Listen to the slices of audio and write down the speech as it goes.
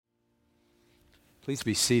Please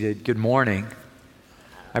be seated. Good morning.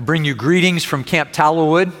 I bring you greetings from Camp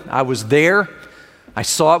Tallowood. I was there. I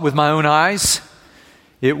saw it with my own eyes.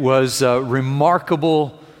 It was a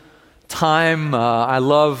remarkable time. I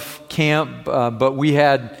love camp, but we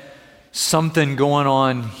had something going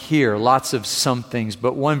on here, lots of somethings.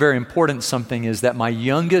 But one very important something is that my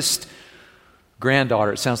youngest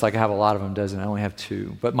granddaughter, it sounds like I have a lot of them, doesn't it? I only have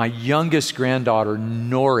two. But my youngest granddaughter,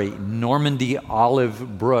 Normandy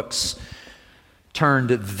Olive Brooks, turned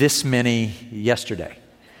this many yesterday.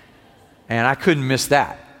 And I couldn't miss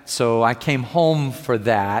that. So I came home for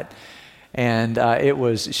that. And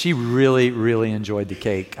she really, really enjoyed the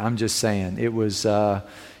cake. I'm just saying. It was,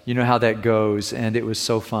 you know how that goes. And it was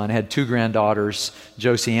so fun. I had two granddaughters,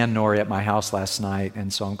 Josie and Nori, at my house last night.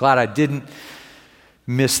 And so I'm glad I didn't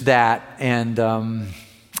miss that. And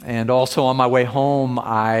also on my way home,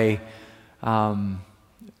 I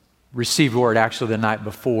received word actually the night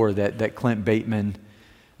before that Clint Bateman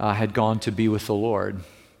had gone to be with the Lord.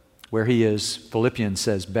 Where he is, Philippians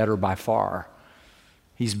says, better by far.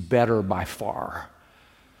 He's better by far.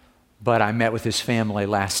 But I met with his family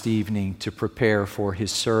last evening to prepare for his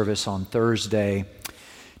service on Thursday.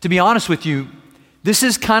 To be honest with you, this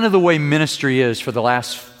is kind of the way ministry is for the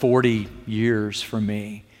last 40 years for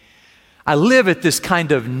me. I live at this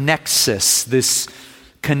kind of nexus, this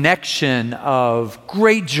connection of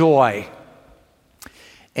great joy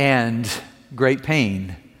and great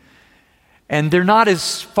pain. And they're not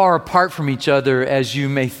as far apart from each other as you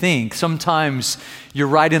may think. Sometimes you're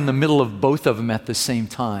right in the middle of both of them at the same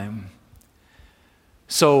time.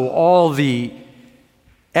 So all the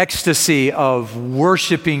ecstasy of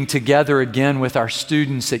worshiping together again with our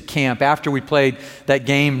students at camp. After we played that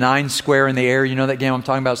game, 9 square in the air, you know that game I'm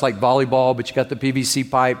talking about? It's like volleyball, but you got the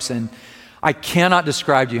PVC pipes. And I cannot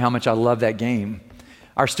describe to you how much I love that game.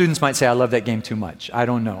 Our students might say I love that game too much. I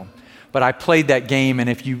don't know. But I played that game, and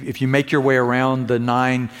if you make your way around the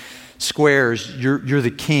 9 squares, you're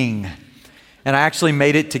the king. And I actually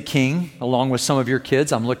made it to king along with some of your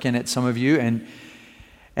kids. I'm looking at some of you, and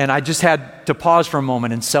I just had to pause for a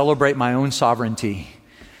moment and celebrate my own sovereignty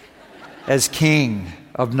as king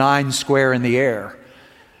of 9 square in the air.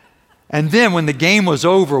 And then when the game was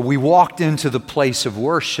over, we walked into the place of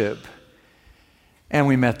worship, and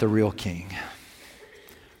we met the real king,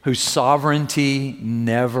 whose sovereignty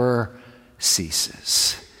never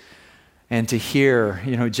ceases. And to hear,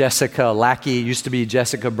 Jessica Lackey used to be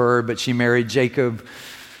Jessica Bird, but she married Jacob,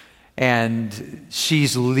 and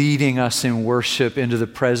she's leading us in worship into the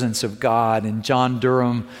presence of God. And John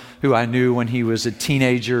Durham, who I knew when he was a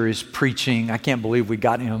teenager, is preaching. I can't believe we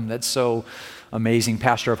got him. That's so amazing.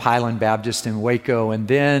 Pastor of Highland Baptist in Waco. And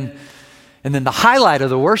then the highlight of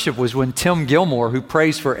the worship was when Tim Gilmore, who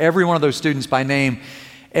prays for every one of those students by name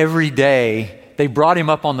every day, they brought him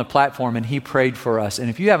up on the platform and he prayed for us. And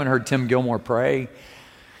if you haven't heard Tim Gilmore pray,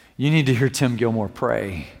 you need to hear Tim Gilmore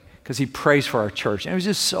pray because he prays for our church. And it was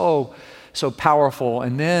just so powerful.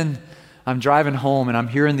 And then I'm driving home and I'm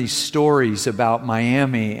hearing these stories about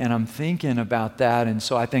Miami and I'm thinking about that. And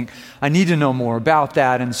so I think I need to know more about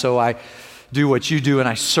that. And so I do what you do and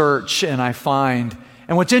I search and I find.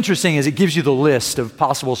 And what's interesting is it gives you the list of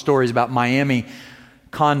possible stories about Miami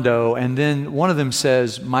condo, and then one of them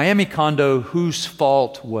says, Miami condo, whose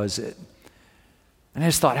fault was it? And I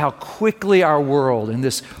just thought how quickly our world, in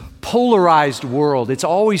this polarized world, it's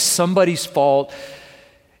always somebody's fault.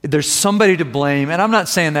 There's somebody to blame. And I'm not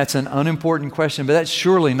saying that's an unimportant question, but that's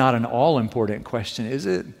surely not an all-important question, is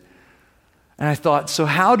it? And I thought, so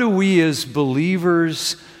how do we as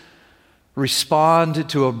believers respond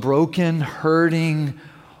to a broken, hurting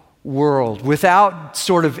world without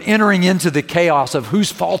sort of entering into the chaos of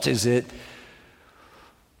whose fault is it?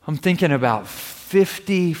 I'm thinking about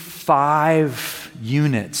 55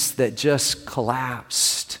 units that just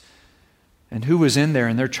collapsed and who was in there,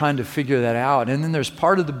 and they're trying to figure that out. And then there's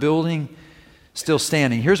part of the building still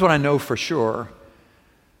standing. Here's what I know for sure,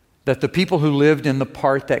 that the people who lived in the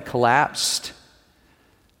part that collapsed,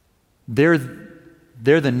 they're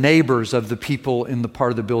the neighbors of the people in the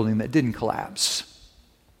part of the building that didn't collapse.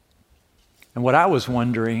 And what I was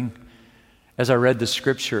wondering as I read the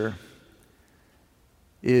scripture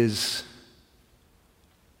is,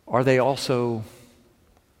 are they also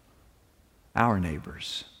our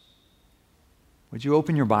neighbors? Would you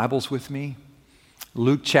open your Bibles with me?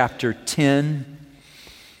 Luke chapter 10.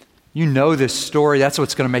 You know this story. That's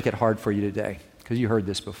what's going to make it hard for you today, because you heard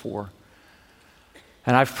this before.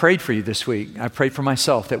 And I've prayed for you this week. I prayed for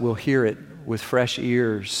myself that we'll hear it with fresh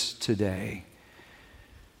ears today.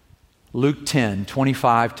 Luke 10,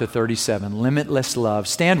 25 to 37, limitless love.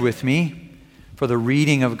 Stand with me for the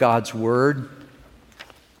reading of God's word.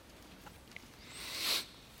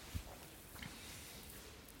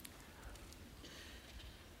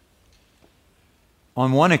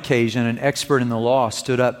 On one occasion, an expert in the law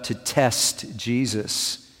stood up to test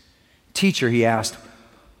Jesus. "Teacher," he asked,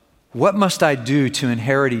 "what must I do to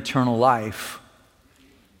inherit eternal life?"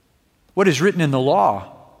 "What is written in the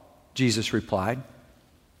law?" Jesus replied.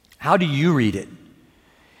 "How do you read it?"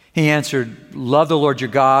 He answered, "Love the Lord your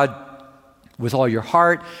God with all your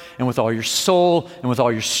heart and with all your soul and with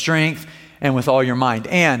all your strength and with all your mind.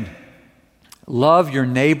 And love your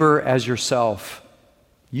neighbor as yourself."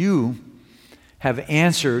 "You have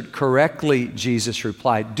answered correctly," Jesus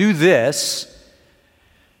replied. "Do this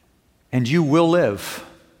and you will live."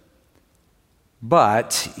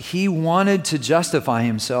 But he wanted to justify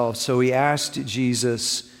himself, so he asked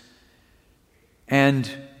Jesus, "And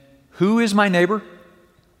who is my neighbor?"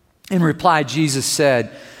 In reply, Jesus said,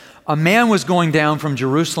 "A man was going down from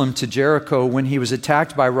Jerusalem to Jericho when he was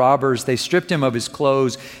attacked by robbers. They stripped him of his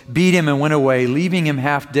clothes, beat him, and went away, leaving him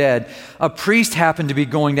half dead. A priest happened to be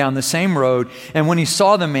going down the same road, and when he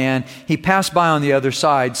saw the man, he passed by on the other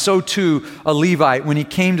side. So too a Levite, when he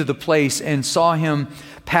came to the place and saw him,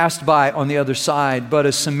 passed by on the other side. But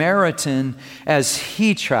a Samaritan, as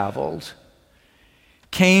he traveled,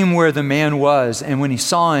 came where the man was, and when he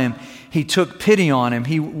saw him, he took pity on him.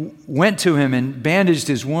 He went to him and bandaged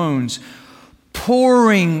his wounds,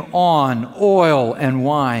 pouring on oil and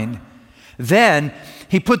wine. Then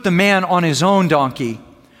he put the man on his own donkey,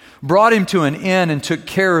 brought him to an inn, and took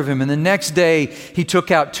care of him. And the next day he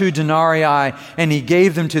took out 2 denarii, and he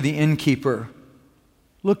gave them to the innkeeper.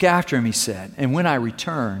 "Look after him," he said, "and when I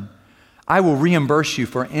return, I will reimburse you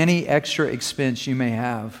for any extra expense you may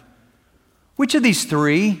have." Which of these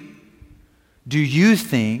 3 do you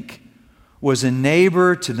think was a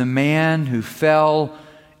neighbor to the man who fell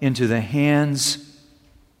into the hands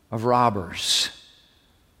of robbers?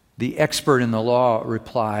 The expert in the law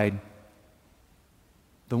replied,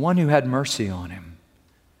 "The one who had mercy on him."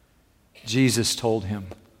 Jesus told him,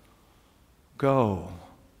 "Go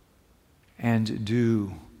and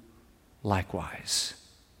do likewise."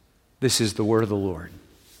 This is the word of the Lord.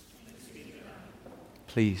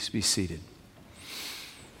 Please be seated.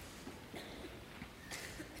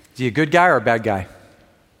 Is he a good guy or a bad guy?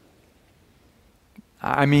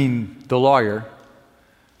 I mean, the lawyer,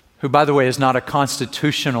 who, by the way, is not a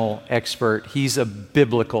constitutional expert. He's a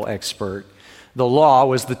biblical expert. The law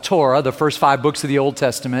was the Torah, the first 5 books of the Old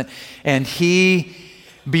Testament, and he,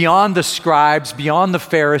 beyond the scribes, beyond the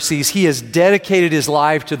Pharisees, he has dedicated his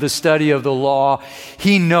life to the study of the law.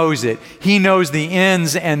 He knows it. He knows the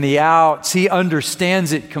ins and the outs. He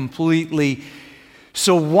understands it completely.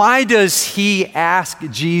 So why does he ask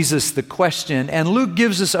Jesus the question? And Luke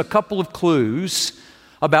gives us a couple of clues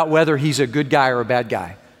about whether he's a good guy or a bad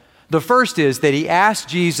guy. The first is that he asked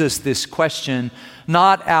Jesus this question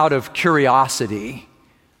not out of curiosity,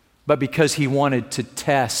 but because he wanted to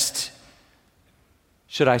test,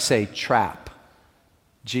 should I say trap,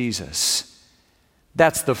 Jesus.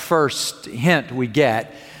 That's the first hint we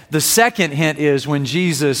get. The second hint is when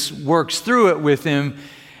Jesus works through it with him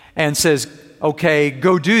and says, "Okay,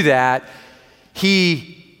 go do that,"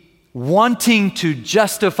 he, wanting to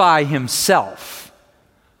justify himself,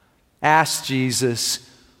 asked Jesus,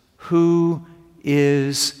 "Who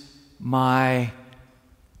is my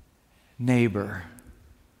neighbor?"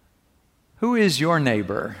 Who is your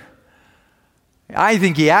neighbor? I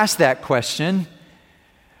think he asked that question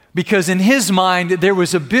because in his mind there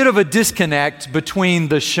was a bit of a disconnect between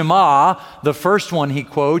the Shema, the first one he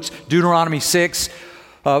quotes, Deuteronomy 6,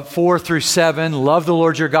 4 through 7, love the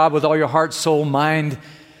Lord your God with all your heart, soul,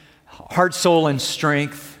 and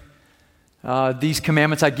strength. These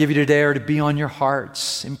commandments I give you today are to be on your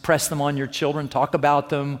hearts. Impress them on your children. Talk about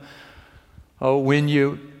them when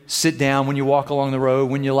you sit down, when you walk along the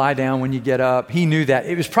road, when you lie down, when you get up. He knew that.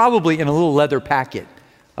 It was probably in a little leather packet,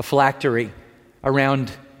 a phylactery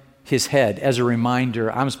around his head as a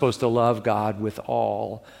reminder, I'm supposed to love God with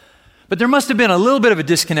all. But there must have been a little bit of a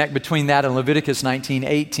disconnect between that and Leviticus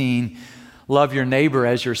 19:18, love your neighbor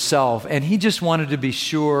as yourself. And he just wanted to be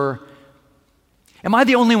sure, am I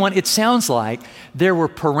the only one? It sounds like there were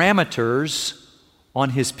parameters on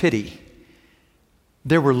his pity.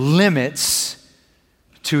 There were limits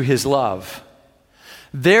to his love.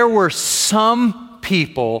 There were some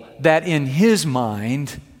people that in his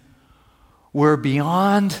mind were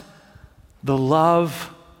beyond the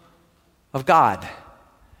love of God.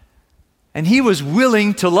 And he was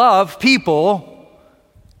willing to love people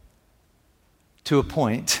to a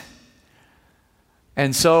point.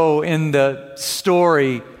 And so in the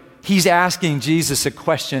story, he's asking Jesus a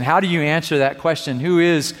question. How do you answer that question? Who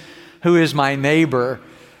is my neighbor?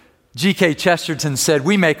 G.K. Chesterton said,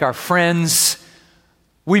 we make our friends,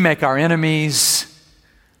 we make our enemies,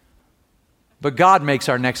 But God makes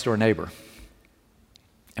our next door neighbor.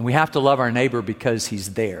 And we have to love our neighbor because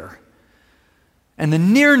he's there. And the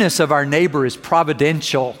nearness of our neighbor is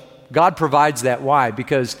providential. God provides that. Why?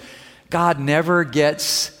 Because God never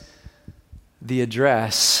gets the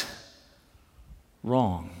address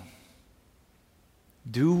wrong.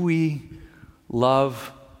 Do we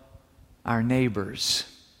love our neighbors?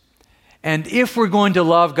 And if we're going to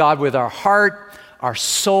love God with our heart, our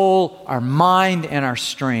soul, our mind, and our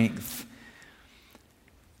strength,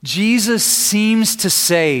 Jesus seems to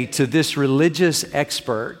say to this religious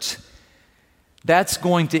expert, that's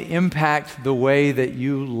going to impact the way that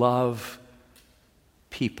you love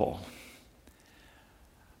people.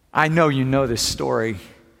 I know you know this story,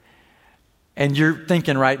 and you're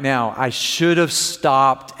thinking right now, I should have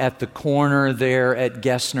stopped at the corner there at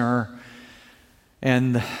Gessner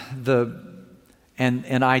and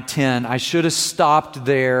I-10. I should have stopped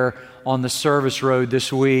there on the service road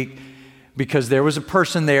this week because there was a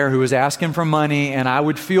person there who was asking for money, and I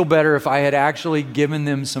would feel better if I had actually given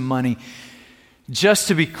them some money. Just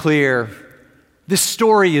to be clear, this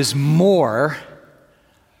story is more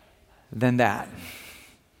than that.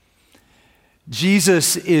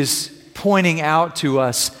 Jesus is pointing out to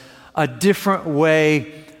us a different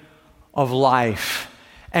way of life.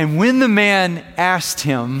 And when the man asked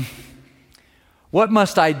him, "What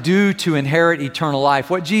must I do to inherit eternal life?"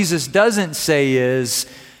 what Jesus doesn't say is,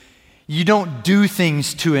 you don't do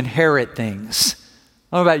things to inherit things.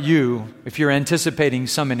 I don't know about you, if you're anticipating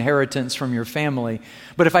some inheritance from your family.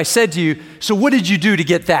 But if I said to you, "So what did you do to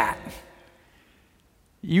get that?"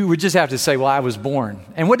 you would just have to say, "Well, I was born."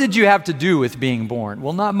 And what did you have to do with being born?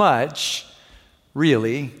 Well, not much,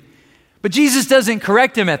 really. But Jesus doesn't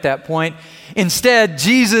correct him at that point. Instead,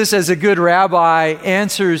 Jesus, as a good rabbi,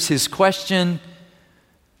 answers his question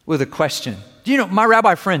with a question. Do you know, my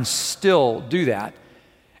rabbi friends still do that.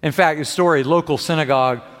 In fact, a story, local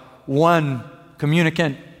synagogue, one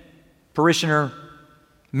communicant, parishioner,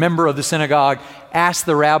 member of the synagogue, asked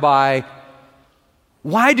the rabbi,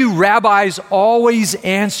 "Why do rabbis always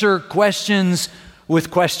answer questions with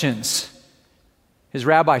questions?" His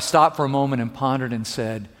rabbi stopped for a moment and pondered and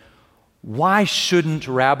said, "Why shouldn't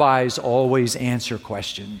rabbis always answer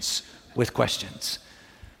questions with questions?"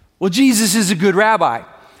 Well, Jesus is a good rabbi,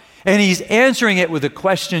 and he's answering it with a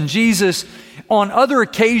question. Jesus, on other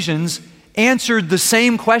occasions, answered the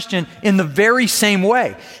same question in the very same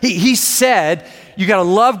way. He said, you got to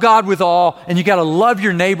love God with all, and you got to love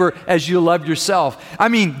your neighbor as you love yourself. I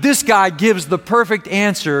mean, this guy gives the perfect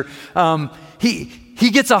answer. He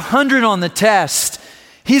gets 100 on the test.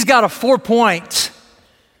 He's got a 4-point.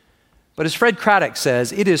 But as Fred Craddock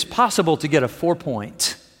says, it is possible to get a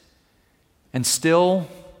 4-point and still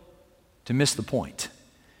to miss the point.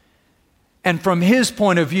 And from his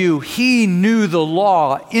point of view, he knew the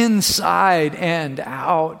law inside and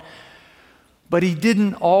out, but he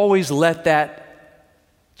didn't always let that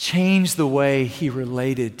change the way he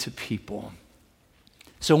related to people.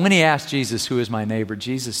 So when he asked Jesus, "Who is my neighbor?"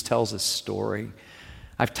 Jesus tells a story.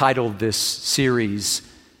 I've titled this series,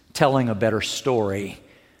 "Telling a Better Story."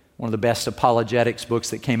 One of the best apologetics books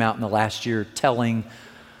that came out in the last year, Telling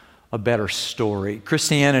a Better Story.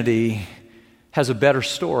 Christianity has a better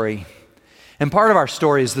story. And part of our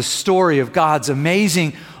story is the story of God's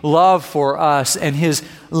amazing love for us and his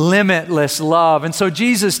limitless love. And so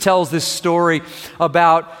Jesus tells this story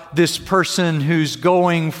about this person who's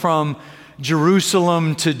going from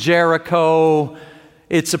Jerusalem to Jericho.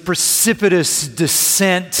 It's a precipitous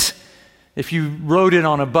descent. If you rode it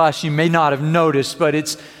on a bus, you may not have noticed, but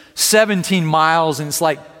it's 17 miles and it's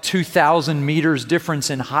like 2,000 meters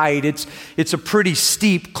difference in height. It's a pretty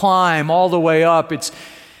steep climb all the way up.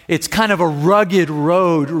 It's kind of a rugged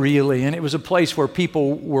road, really, and it was a place where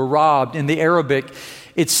people were robbed. In the Arabic,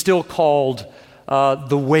 it's still called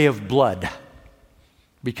the Way of Blood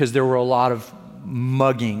because there were a lot of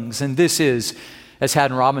muggings. And this is, as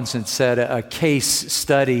Haddon Robinson said, a case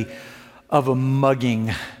study of a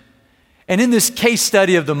mugging. And in this case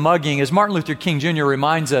study of the mugging, as Martin Luther King Jr.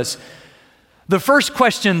 reminds us, the first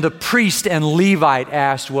question the priest and Levite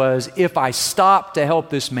asked was, "If I stop to help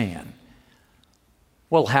this man,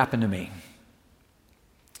 what will happen to me?"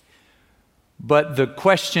 But the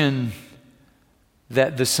question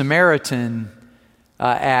that the Samaritan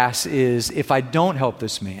asks is, "If I don't help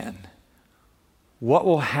this man, what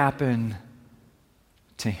will happen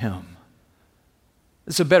to him?"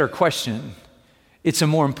 It's a better question. It's a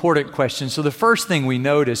more important question. So the first thing we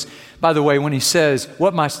notice, by the way, when he says,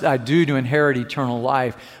 "What must I do to inherit eternal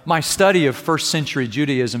life?" my study of first century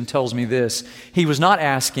Judaism tells me this. He was not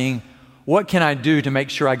asking, "What can I do to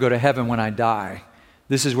make sure I go to heaven when I die?"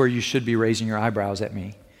 This is where you should be raising your eyebrows at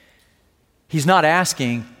me. He's not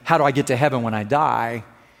asking, how do I get to heaven when I die?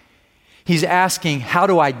 He's asking, how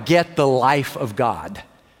do I get the life of God?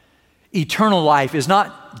 Eternal life is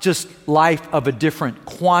not just life of a different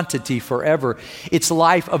quantity forever. It's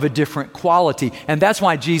life of a different quality. And that's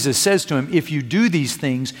why Jesus says to him, if you do these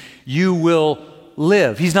things, you will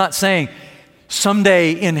live. He's not saying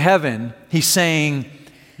someday in heaven. He's saying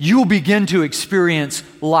you will begin to experience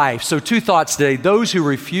life. So 2 thoughts today. Those who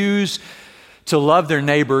refuse to love their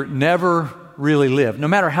neighbor never really live, no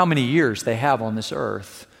matter how many years they have on this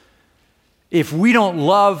earth. If we don't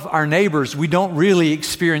love our neighbors, we don't really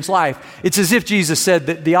experience life. It's as if Jesus said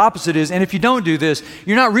that the opposite is, and if you don't do this,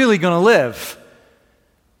 you're not really going to live.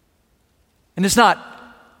 And it's not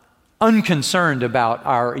unconcerned about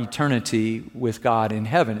our eternity with God in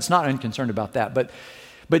heaven. It's not unconcerned about that.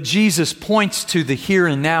 But Jesus points to the here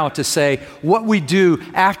and now to say what we do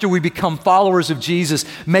after we become followers of Jesus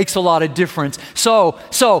makes a lot of difference. So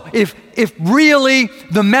if really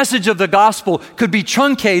the message of the gospel could be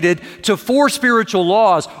truncated to 4 spiritual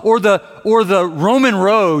laws or the Roman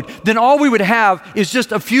road, then all we would have is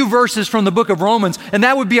just a few verses from the book of Romans, and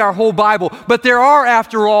that would be our whole Bible. But there are,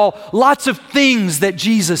 after all, lots of things that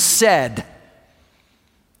Jesus said.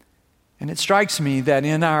 And it strikes me that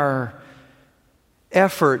in our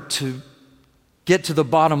effort to get to the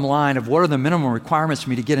bottom line of what are the minimum requirements for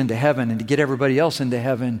me to get into heaven and to get everybody else into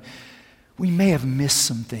heaven, we may have missed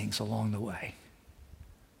some things along the way.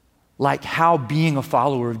 Like how being a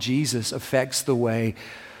follower of Jesus affects the way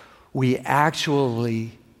we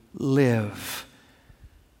actually live.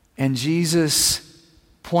 And Jesus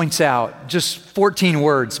points out, just 14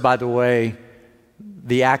 words, by the way,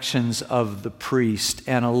 the actions of the priest,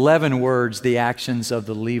 and 11 words, the actions of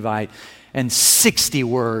the Levite, and 60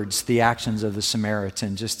 words, the actions of the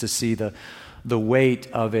Samaritan, just to see the weight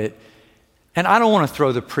of it. And I don't want to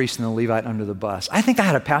throw the priest and the Levite under the bus. I think I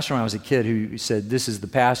had a pastor when I was a kid who said, this is the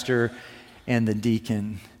pastor and the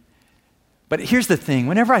deacon. But here's the thing,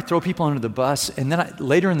 whenever I throw people under the bus, and then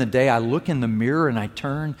later in the day I look in the mirror and I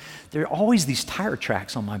turn, there are always these tire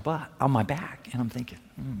tracks on my back. And I'm thinking,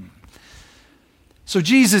 So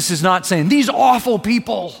Jesus is not saying, these awful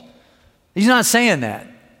people. He's not saying that.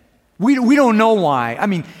 We don't know why. I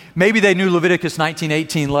mean, maybe they knew Leviticus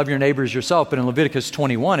 19:18, love your neighbors yourself, but in Leviticus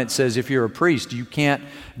 21 it says if you're a priest, you can't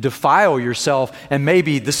defile yourself. And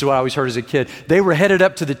maybe, this is what I always heard as a kid, they were headed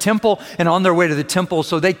up to the temple and on their way to the temple,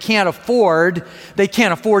 so they can't afford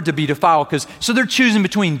to be defiled, so they're choosing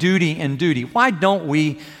between duty and duty. Why don't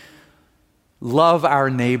we love our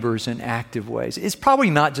neighbors in active ways? It's probably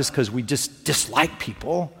not just because we just dislike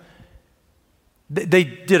people. They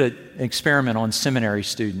did an experiment on seminary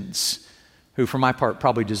students who, for my part,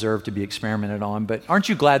 probably deserve to be experimented on. But aren't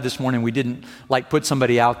you glad this morning we didn't put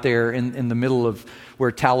somebody out there in the middle of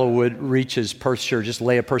where Tallowood reaches Perthshire, just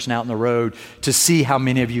lay a person out in the road to see how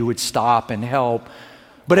many of you would stop and help.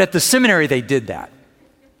 But at the seminary, they did that.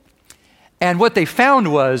 And what they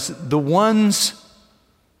found was the ones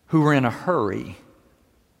who were in a hurry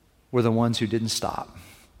were the ones who didn't stop.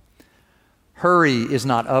 Hurry is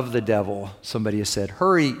not of the devil, somebody has said.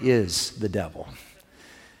 Hurry is the devil.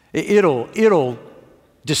 It'll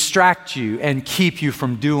distract you and keep you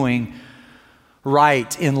from doing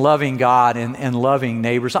right in loving God and loving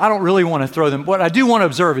neighbors. I don't really want to throw them. What I do want to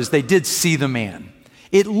observe is they did see the man.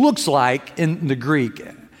 It looks like in the Greek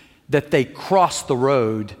that they crossed the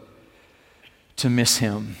road to miss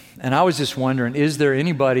him. And I was just wondering, is there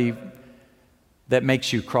anybody that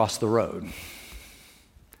makes you cross the road?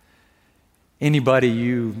 Anybody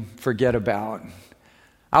you forget about?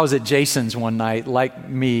 I was at Jason's one night, like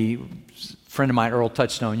me, a friend of mine, Earl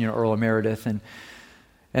Touchstone, Earl Meredith,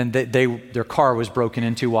 and their car was broken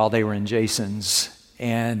into while they were in Jason's.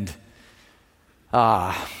 And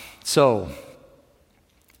so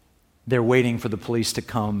they're waiting for the police to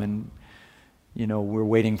come, and we're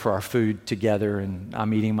waiting for our food together, and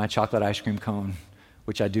I'm eating my chocolate ice cream cone,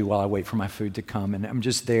 which I do while I wait for my food to come. And I'm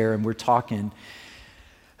just there, and we're talking.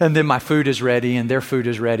 And then my food is ready, and their food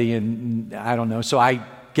is ready, and I don't know. So I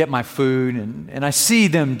get my food, and I see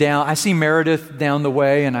them down. I see Meredith down the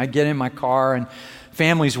way, and I get in my car, and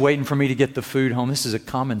family's waiting for me to get the food home. This is a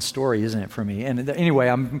common story, isn't it, for me? And anyway,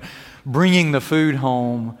 I'm bringing the food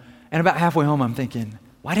home, and about halfway home, I'm thinking,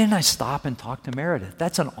 why didn't I stop and talk to Meredith?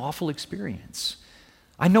 That's an awful experience.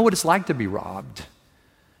 I know what it's like to be robbed.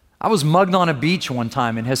 I was mugged on a beach one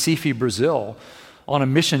time in Recife, Brazil, on a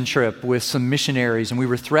mission trip with some missionaries, and we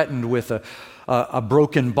were threatened with a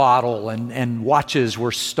broken bottle, and watches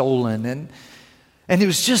were stolen, and it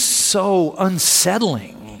was just so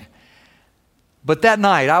unsettling. But that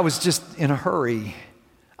night, I was just in a hurry.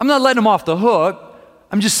 I'm not letting them off the hook.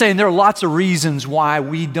 I'm just saying there are lots of reasons why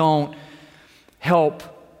we don't help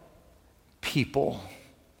people.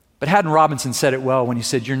 But Haddon Robinson said it well when he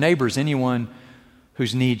said, your neighbor is anyone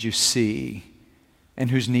whose need you see and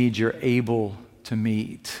whose need you're able to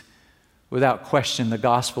meet. Without question, the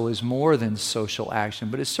gospel is more than social action,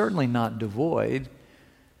 but it's certainly not devoid.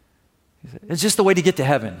 It's just the way to get to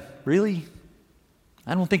heaven. Really?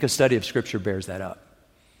 I don't think a study of Scripture bears that up.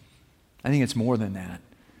 I think it's more than that.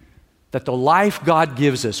 That the life God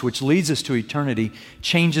gives us, which leads us to eternity,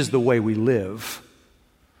 changes the way we live.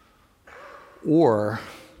 Or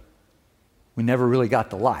we never really got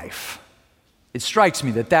the life. It strikes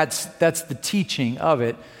me that that's the teaching of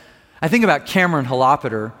it. I think about Cameron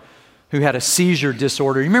Holopater, who had a seizure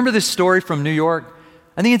disorder. You remember this story from New York?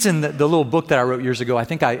 I think it's in the little book that I wrote years ago. I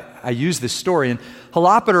think I used this story. And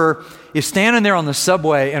Holopater is standing there on the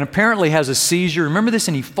subway and apparently has a seizure. Remember this?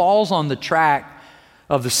 And he falls on the track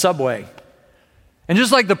of the subway. And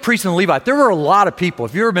just like the priest and the Levite, there were a lot of people.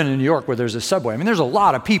 If you've ever been in New York where there's a subway, I mean, there's a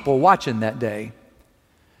lot of people watching that day.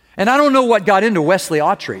 And I don't know what got into Wesley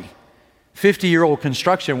Autry, 50-year-old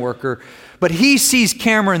construction worker, but he sees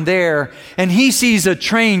Cameron there, and he sees a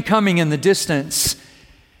train coming in the distance.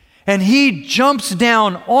 And he jumps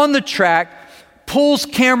down on the track, pulls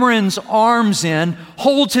Cameron's arms in,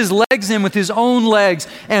 holds his legs in with his own legs,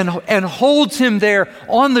 and holds him there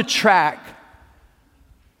on the track.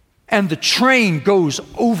 And the train goes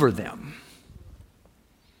over them.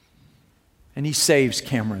 And he saves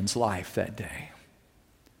Cameron's life that day.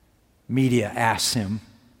 Media asks him,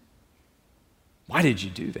 why did you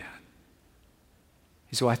do that?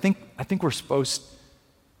 He said, well, I think we're supposed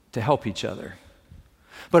to help each other.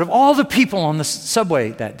 But of all the people on the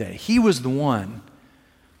subway that day, he was the one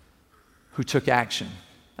who took action.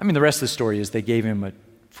 I mean, the rest of the story is they gave him a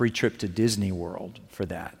free trip to Disney World for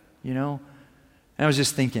that, you know? And I was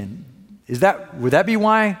just thinking, would that be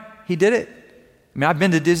why he did it? I mean, I've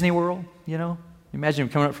been to Disney World, you know? Imagine him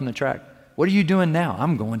coming up from the track. What are you doing now?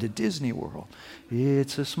 I'm going to Disney World.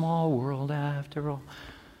 It's a small world after all.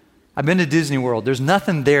 I've been to Disney World. There's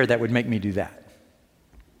nothing there that would make me do that.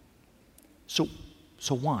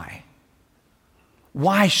 So why?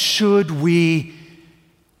 Why should we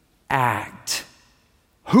act?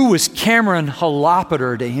 Who was Cameron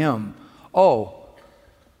Holopater to him? Oh,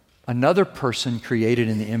 another person created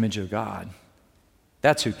in the image of God.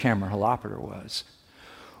 That's who Cameron Holopater was.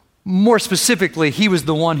 More specifically, he was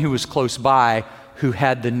the one who was close by, who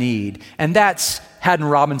had the need. And that's Haddon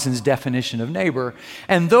Robinson's definition of neighbor.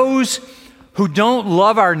 And those who don't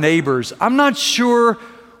love our neighbors, I'm not sure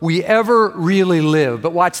we ever really live.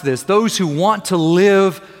 But watch this. Those who want to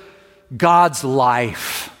live God's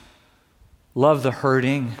life love the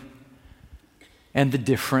hurting and the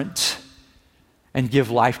different and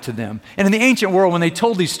give life to them. And in the ancient world, when they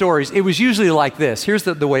told these stories, it was usually like this. Here's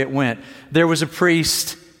the way it went. There was a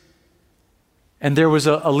priest, and there was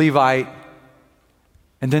a Levite,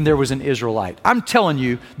 and then there was an Israelite. I'm telling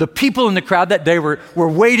you, the people in the crowd that day were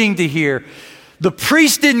waiting to hear. The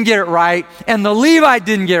priest didn't get it right, and the Levite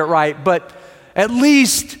didn't get it right, but at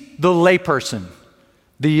least the layperson,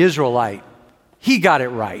 the Israelite, he got it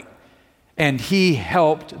right. And he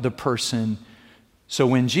helped the person. So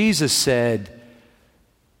when Jesus said,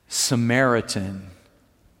 Samaritan,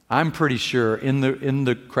 I'm pretty sure in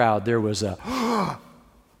the crowd there was a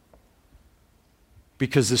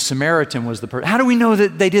because the Samaritan was the person. How do we know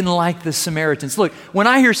that they didn't like the Samaritans? Look, when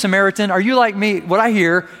I hear Samaritan, are you like me? What I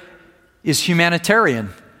hear is humanitarian.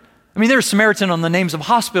 I mean, there's Samaritan on the names of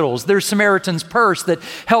hospitals. There's Samaritan's Purse that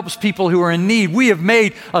helps people who are in need. We have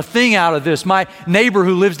made a thing out of this. My neighbor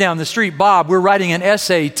who lives down the street, Bob, we're writing an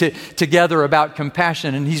essay together about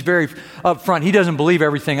compassion, and he's very upfront. He doesn't believe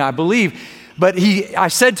everything I believe, but I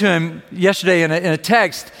said to him yesterday in a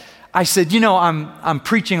text, I said, I'm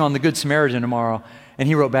preaching on the Good Samaritan tomorrow. And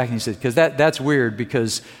he wrote back and he said, because that's weird,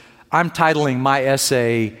 because I'm titling my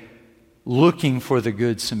essay, Looking for the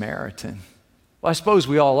Good Samaritan. Well, I suppose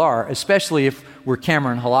we all are, especially if we're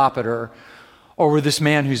Cameron Holopater, or we're this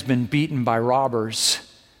man who's been beaten by robbers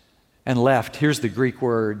and left. Here's the Greek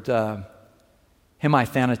word,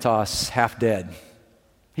 hemaithanatos, half dead.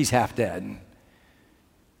 He's half dead.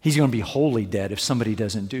 He's going to be wholly dead if somebody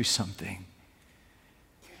doesn't do something.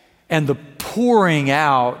 And the pouring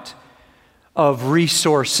out of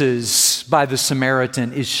resources by the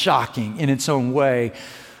Samaritan is shocking in its own way.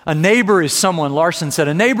 A neighbor is someone, Larson said,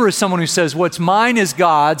 a neighbor is someone who says, what's mine is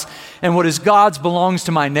God's, and what is God's belongs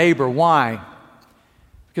to my neighbor. Why?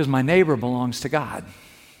 Because my neighbor belongs to God.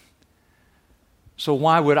 So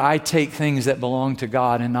why would I take things that belong to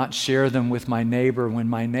God and not share them with my neighbor when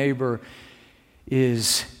my neighbor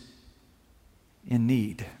is in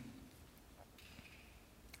need?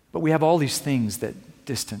 But we have all these things that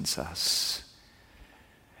distance us.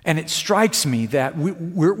 And it strikes me that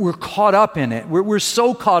we're caught up in it. We're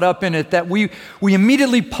so caught up in it that we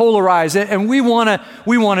immediately polarize it, and we want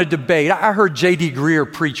to debate. I heard J.D.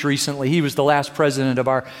 Greear preach recently. He was the last president of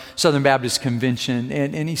our Southern Baptist Convention,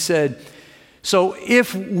 and he said, so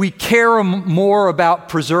if we care more about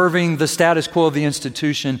preserving the status quo of the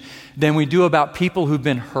institution than we do about people who've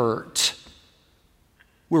been hurt,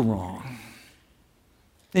 we're wrong.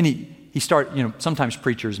 Then he started, sometimes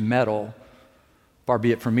preachers meddle. Far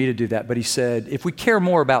be it from me to do that, but he said, if we care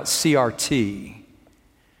more about CRT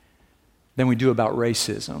than we do about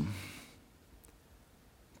racism,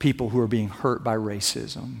 people who are being hurt by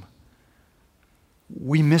racism,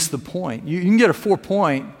 we miss the point. You can get a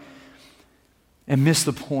 4-point and miss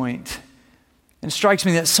the point. And it strikes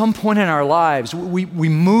me that at some point in our lives, we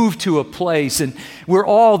move to a place, and we're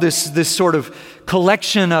all this sort of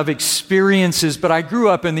collection of experiences, but I grew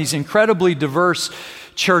up in these incredibly diverse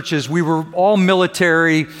churches. We were all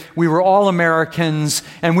military, we were all Americans,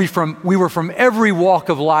 and we were from every walk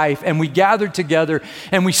of life, and we gathered together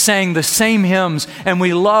and we sang the same hymns and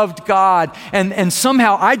we loved God, and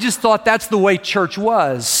somehow I just thought that's the way church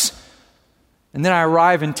was. And then I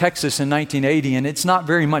arrived in Texas in 1980, and it's not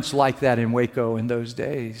very much like that in Waco in those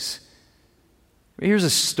days. Here's a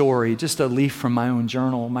story, just a leaf from my own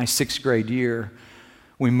journal. My 6th grade year,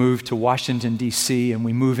 we moved to Washington, D.C., and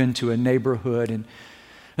we move into a neighborhood, and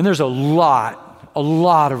there's a lot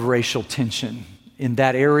of racial tension in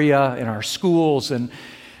that area, in our schools, and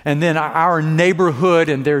then our neighborhood,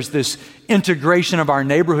 and there's this integration of our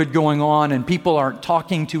neighborhood going on, and people aren't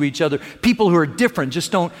talking to each other. People who are different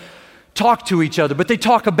just don't talk to each other, but they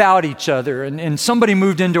talk about each other. And somebody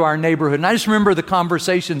moved into our neighborhood, and I just remember the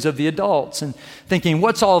conversations of the adults and thinking,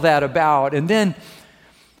 what's all that about? And then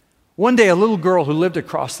one day, a little girl who lived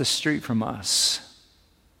across the street from us,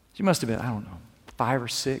 she must have been, 5 or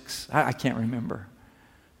 6, I can't remember.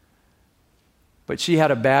 But she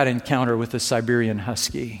had a bad encounter with a Siberian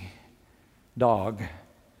Husky dog.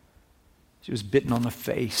 She was bitten on the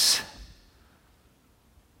face.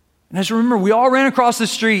 And I just remember we all ran across the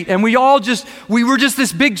street, and we were just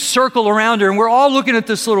this big circle around her, and we're all looking at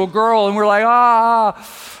this little girl, and we're like,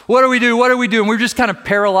 what do we do? What do we do? And we're just kind of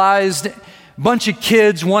paralyzed. Bunch of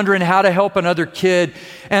kids wondering how to help another kid.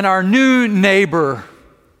 And our new neighbor,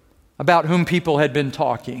 about whom people had been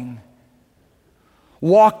talking,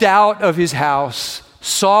 walked out of his house,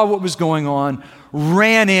 saw what was going on,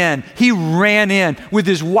 ran in. He ran in with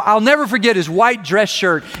I'll never forget his white dress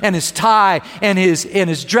shirt and his tie and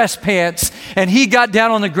his dress pants. And he got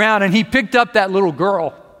down on the ground and he picked up that little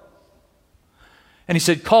girl. And he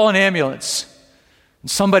said, call an ambulance.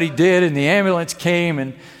 And somebody did, and the ambulance came,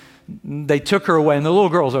 and they took her away. And the little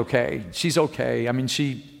girl's okay. She's okay.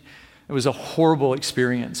 It was a horrible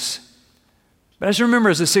experience. But I just remember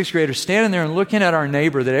as a 6th grader standing there and looking at our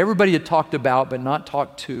neighbor that everybody had talked about but not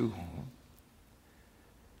talked to.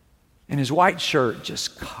 And his white shirt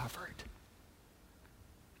just covered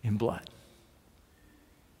in blood.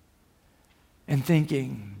 And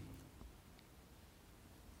thinking,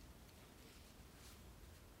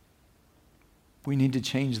 we need to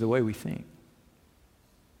change the way we think.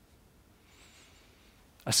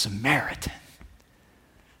 A Samaritan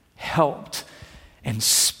helped and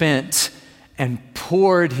spent and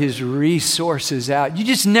poured his resources out. You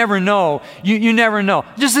just never know. You never know.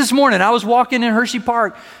 Just this morning, I was walking in Hershey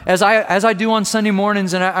Park as I do on Sunday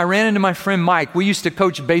mornings, and I ran into my friend Mike. We used to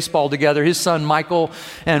coach baseball together. His son Michael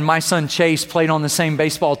and my son Chase played on the same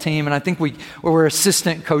baseball team, and I think we were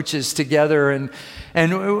assistant coaches together.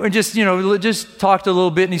 And we just talked a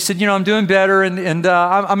little bit, and he said, I'm doing better, and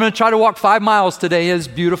I'm going to try to walk 5 miles today. His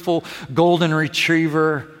beautiful golden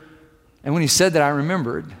retriever. And when he said that, I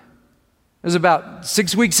remembered. It was about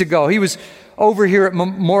 6 weeks ago. He was over here at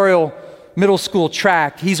Memorial Middle School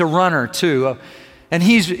track. He's a runner too. And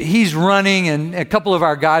he's running, and a couple of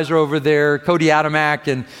our guys are over there. Cody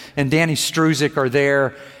Adamak and Danny Struzik are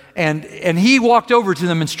there. And he walked over to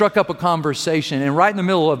them and struck up a conversation. And right in the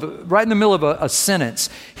middle of a sentence,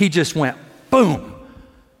 he just went boom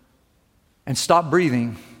and stopped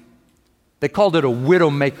breathing. They called it a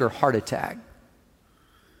widowmaker heart attack.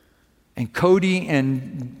 And Cody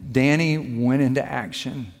and Danny went into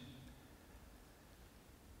action.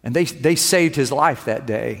 And they saved his life that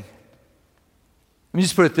day. Let me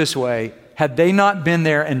just put it this way. Had they not been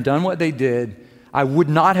there and done what they did, I would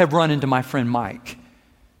not have run into my friend Mike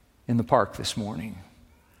in the park this morning.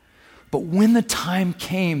 But when the time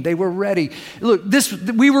came, they were ready. Look,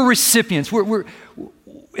 we were recipients.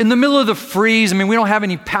 in the middle of the freeze. I mean, we don't have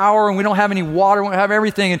any power and we don't have any water. We don't have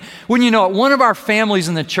everything. And when you know it, one of our families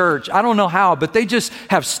in the church, I don't know how, but they just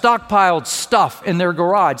have stockpiled stuff in their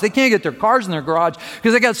garage. They can't get their cars in their garage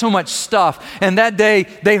because they got so much stuff. And that day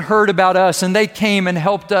they heard about us and they came and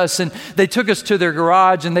helped us and they took us to their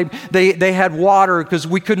garage and they had water because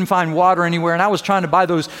we couldn't find water anywhere. And I was trying to buy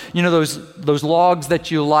those, those logs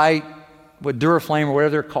that you light, what Duraflame or whatever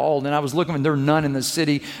they're called, and I was looking, and there were none in the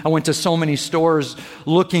city. I went to so many stores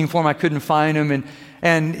looking for them, I couldn't find them,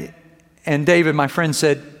 and David, my friend,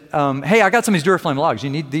 said, hey, I got some of these Duraflame logs. You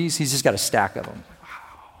need these? He's just got a stack of them.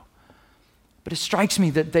 Wow. But it strikes me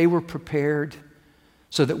that they were prepared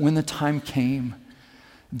so that when the time came,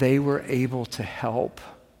 they were able to help.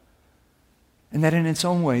 And that in its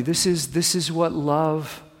own way, this is what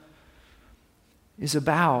love is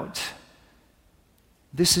about.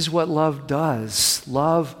 This is what love does.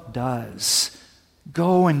 Love does.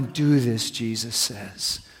 Go and do this, Jesus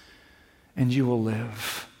says, and you will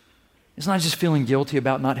live. It's not just feeling guilty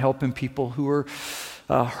about not helping people who are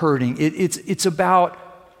hurting. It's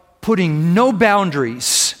about putting no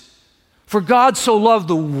boundaries. For God so loved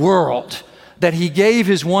the world that he gave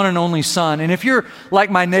his one and only Son. And if you're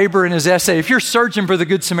like my neighbor in his essay, if you're searching for the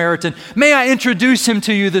Good Samaritan, may I introduce him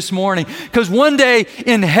to you this morning? Because one day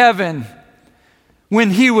in heaven,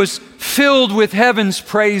 when he was filled with heaven's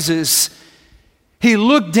praises, he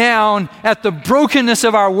looked down at the brokenness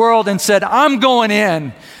of our world and said, I'm going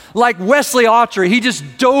in. Like Wesley Autry, he just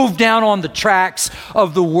dove down on the tracks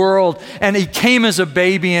of the world, and he came as a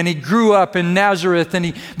baby and he grew up in Nazareth and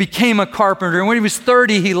he became a carpenter. And when he was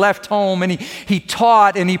 30, he left home and he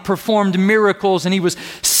taught and he performed miracles and he was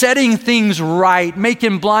setting things right,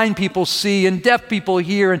 making blind people see and deaf people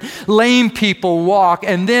hear and lame people walk.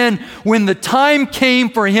 And then when the time came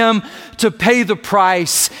for him to pay the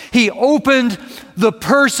price, he opened the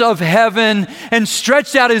purse of heaven and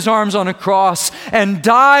stretched out his arms on a cross and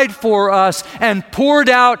died for us and poured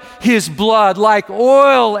out his blood like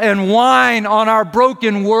oil and wine on our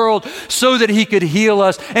broken world so that he could heal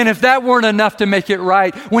us. And if that weren't enough to make it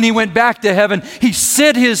right, when he went back to heaven, he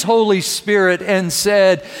sent his Holy Spirit and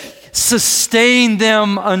said, sustain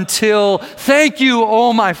them until, thank you,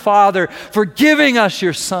 oh my Father, for giving us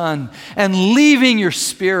your Son and leaving your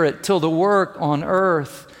Spirit till the work on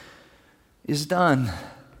earth is done.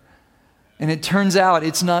 And it turns out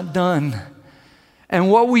it's not done. And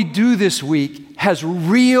what we do this week has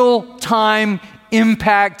real time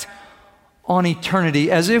impact on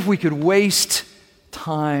eternity, as if we could waste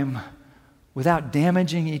time without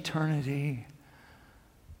damaging eternity.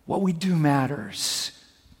 What we do matters.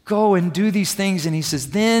 Go and do these things, and he says,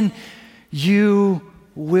 then you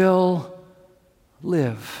will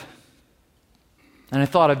live. And I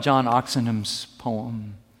thought of John Oxenham's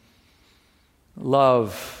poem,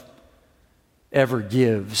 love ever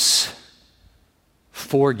gives,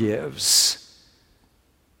 forgives,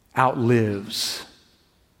 outlives.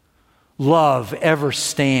 Love ever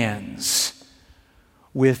stands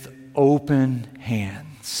with open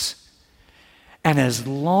hands. And as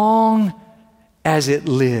long as it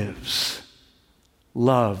lives,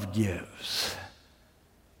 love gives.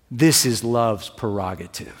 This is love's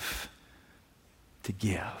prerogative, to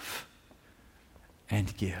give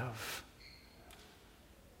and give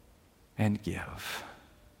and give.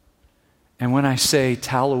 And when I say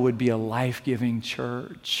Tala would be a life-giving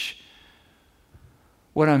church,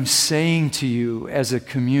 what I'm saying to you as a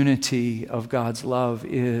community of God's love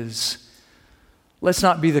is, let's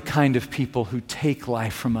not be the kind of people who take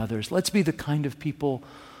life from others. Let's be the kind of people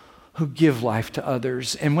who give life to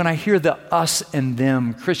others. And when I hear the us and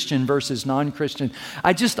them, Christian versus non-Christian,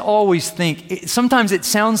 I just always think, sometimes it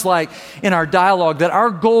sounds like in our dialogue that our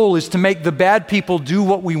goal is to make the bad people do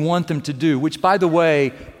what we want them to do, which, by the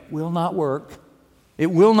way, will not work. It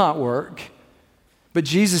will not work. But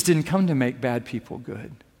Jesus didn't come to make bad people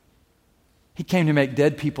good. He came to make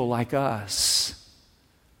dead people like us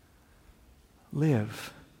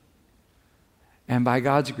live. And by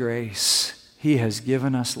God's grace, he has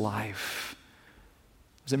given us life.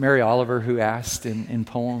 Was it Mary Oliver who asked in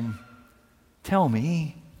poem, tell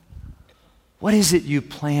me, what is it you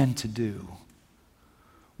plan to do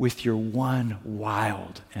with your one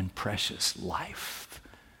wild and precious life?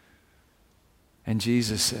 And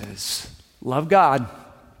Jesus says, love God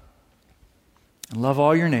and love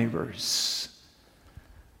all your neighbors.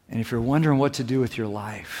 And if you're wondering what to do with your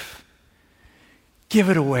life, give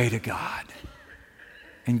it away to God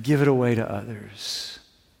and give it away to others.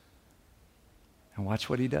 And watch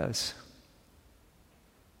what he does.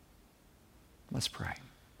 Let's pray.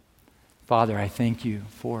 Father, I thank you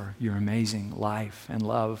for your amazing life and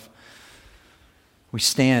love. We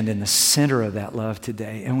stand in the center of that love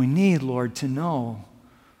today, and we need, Lord, to know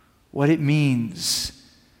what it means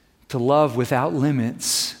to love without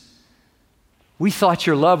limits. We thought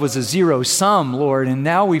your love was a zero sum, Lord, and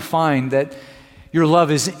now we find that your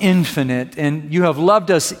love is infinite, and you have loved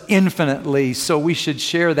us infinitely, so we should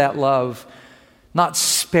share that love, not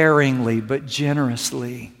sparingly, but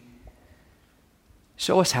generously.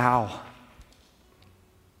 Show us how.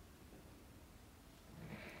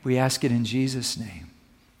 We ask it in Jesus' name.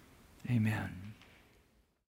 Amen.